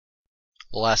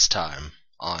Last time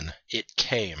on It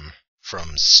Came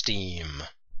from Steam.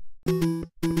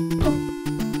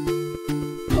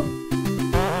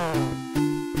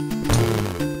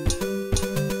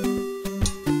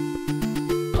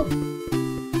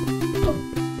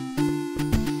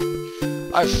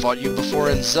 I've fought you before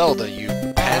in Zelda, you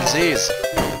pansies!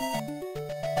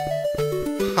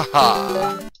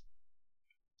 Haha!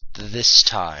 This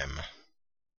time.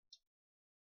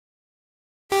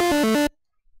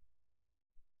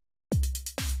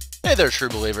 Hey there, true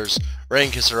believers.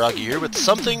 Rain Kisaragi here with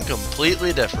something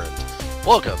completely different.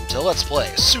 Welcome to Let's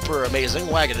Play Super Amazing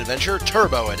Wagon Adventure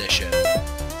Turbo Edition.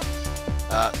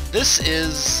 This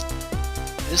is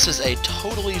a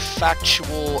totally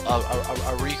factual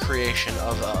a recreation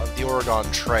of the Oregon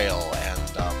Trail and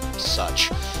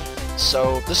such.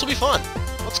 So this will be fun.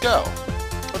 Let's go.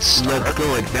 Let's start. Let's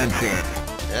go adventure.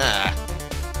 Yeah.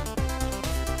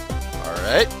 All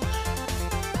right.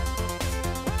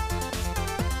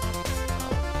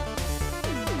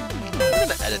 I'm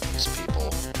gonna edit these people.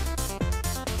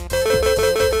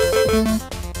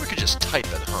 We could just type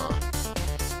it, huh?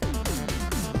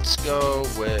 Let's go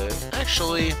with...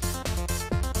 Actually...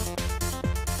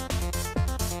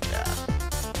 Yeah.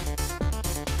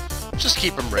 Just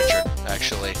keep him Richard,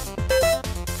 actually.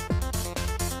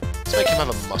 Let's make him have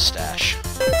a mustache.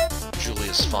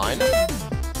 Julia's fine.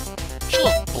 She'll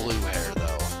have blue hair,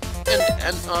 though.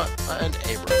 And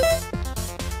Abram.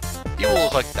 He will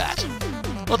look like that.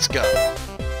 Let's go.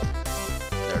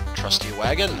 Their trusty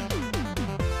wagon.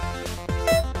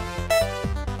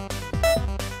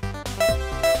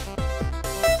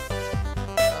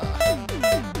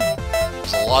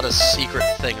 There's a lot of secret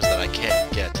things that I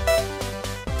can't get.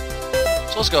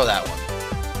 So let's go with that one.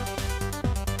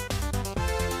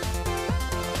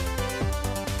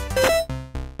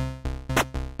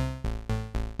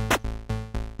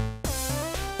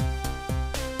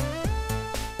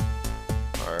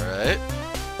 Alright.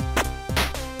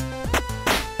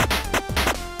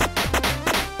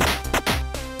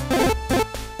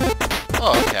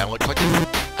 Oh, okay, I'm like collecting...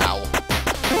 Ow.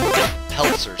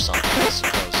 Pelts or something, I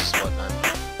suppose, is what I'm...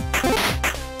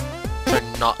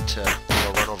 trying not to,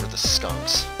 run over the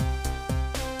skunks.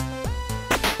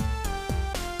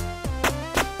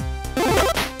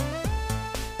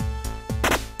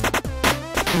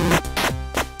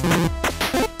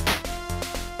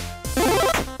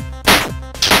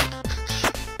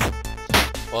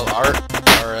 Well, alright.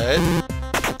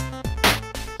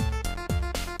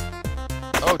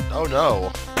 Oh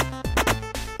no.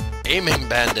 Aiming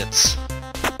bandits.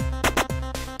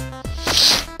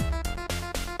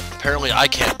 Apparently I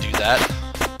can't do that.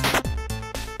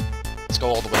 Let's go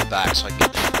all the way back so I can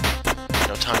get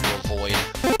no time to avoid.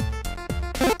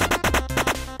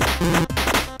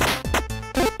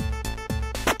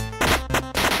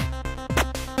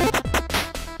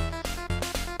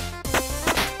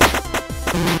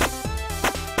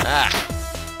 Ah.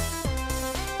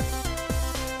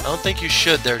 I don't think you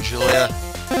should there, Julia.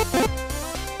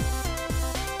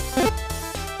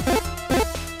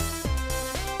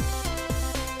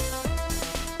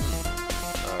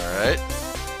 Alright.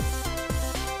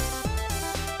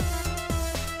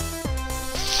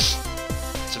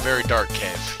 It's a very dark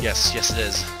cave. Yes, it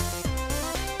is.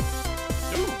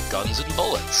 Ooh, guns and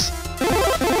bullets.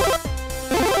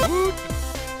 Woot.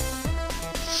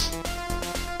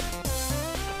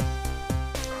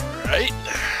 Alright.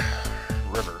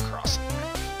 River crossing.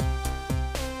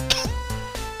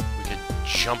 We could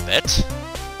jump it.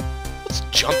 Let's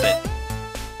jump it.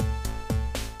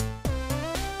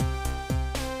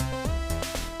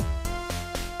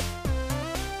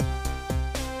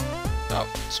 Oh,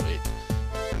 sweet.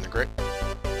 And the great.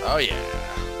 Oh yeah.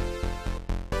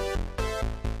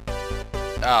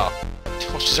 Oh.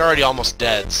 Well, she's already almost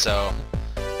dead, so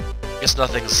I guess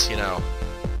nothing's,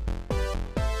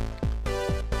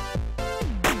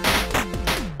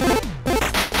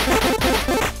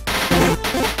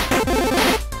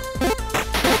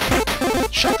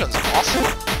 Shotgun's awesome.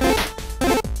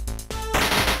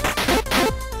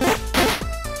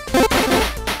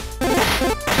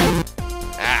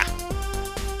 Ah.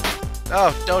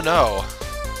 Oh, no.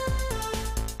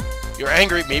 You're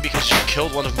angry at me because you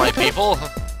killed one of my people?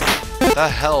 The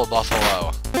hell,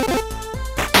 Buffalo.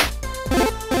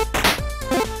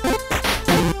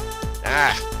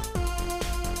 Ah.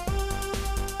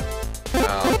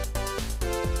 Well,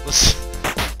 let's...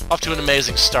 Off to an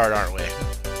amazing start, aren't we?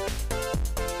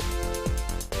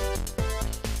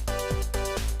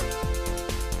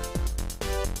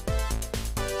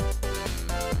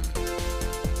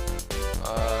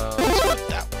 Let's go with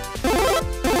that one.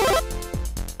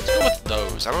 Let's go with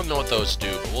those. I don't know what those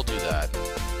do, but we'll do that.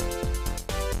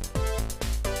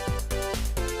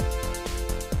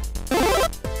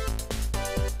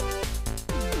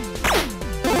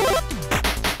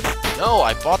 Oh,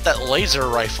 I bought that laser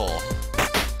rifle.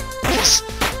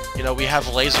 You know, we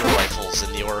have laser rifles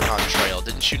in the Oregon Trail,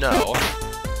 didn't you know?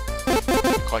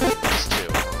 Collecting these too.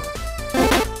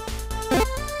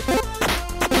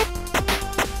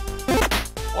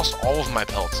 Lost all of my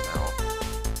pelts now.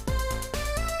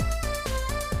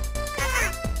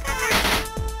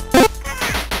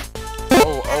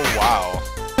 Oh wow.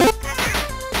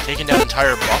 Taking down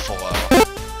entire buffalo.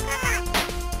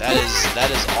 That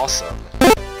is awesome.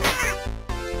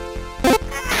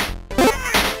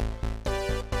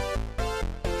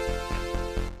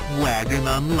 Wagon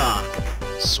unlocked.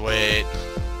 Sweet.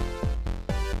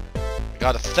 I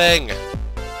got a thing.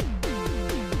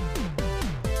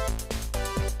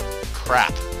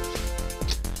 Crap.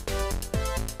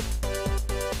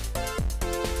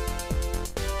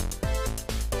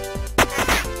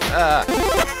 Ah.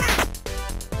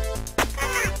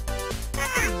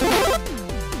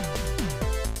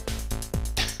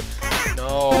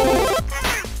 No.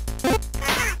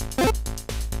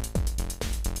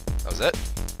 That was it?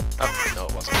 Oh, no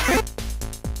it wasn't.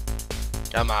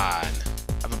 Come on.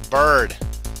 I'm a bird.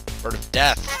 Bird of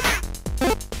death.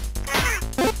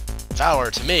 Valor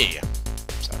to me.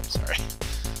 Sorry.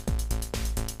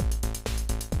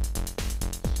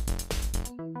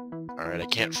 Alright, I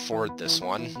can't ford this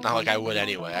one. Not like I would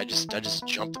anyway. I just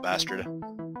jumped the bastard.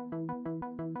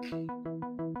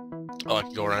 Oh, I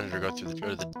can go around it or go to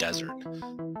the desert.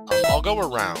 I'll go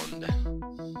around.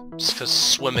 Just because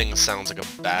swimming sounds like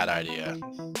a bad idea.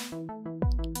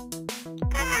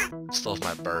 Still have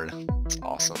my bird. It's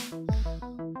awesome.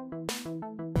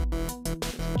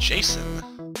 Jason.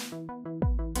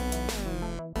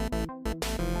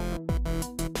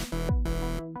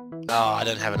 Oh, I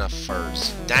didn't have enough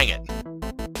furs. Dang it.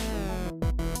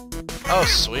 Oh,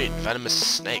 sweet. Venomous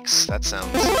snakes. That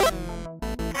sounds...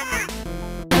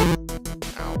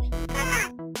 Ow.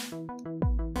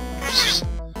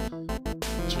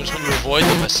 Just which one you avoid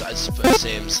them, it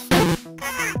seems.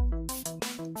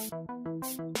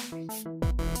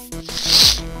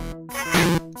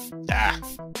 Ah.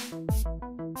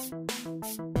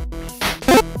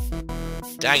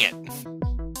 Dang it.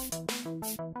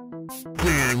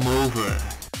 Game over.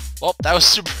 Well, that was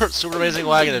super amazing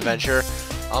wagon adventure.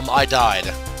 I died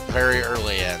very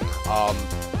early in.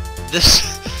 This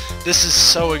is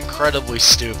so incredibly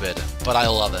stupid, but I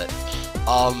love it.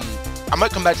 I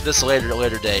might come back to this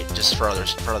later date, just for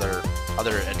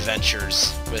other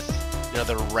adventures with, you know,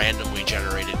 the randomly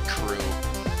generated crew.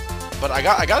 But I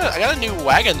got a new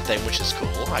wagon thing, which is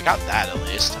cool. I got that at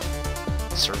least.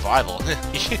 Survival.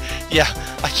 Yeah,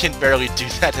 I can barely do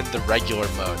that in the regular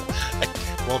mode.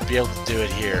 I won't be able to do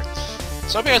it here.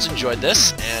 So I hope you guys enjoyed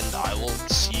this, and I will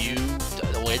see you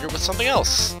later with something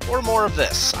else. Or more of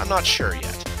this. I'm not sure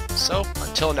yet. So,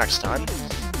 until next time,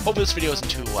 hope this video isn't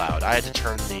too loud. I had to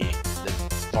turn the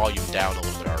volume down a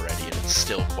little bit already, and it's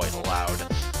still quite loud.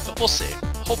 But we'll see.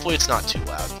 Hopefully it's not too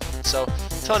loud. So,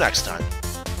 until next time,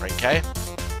 Rank K.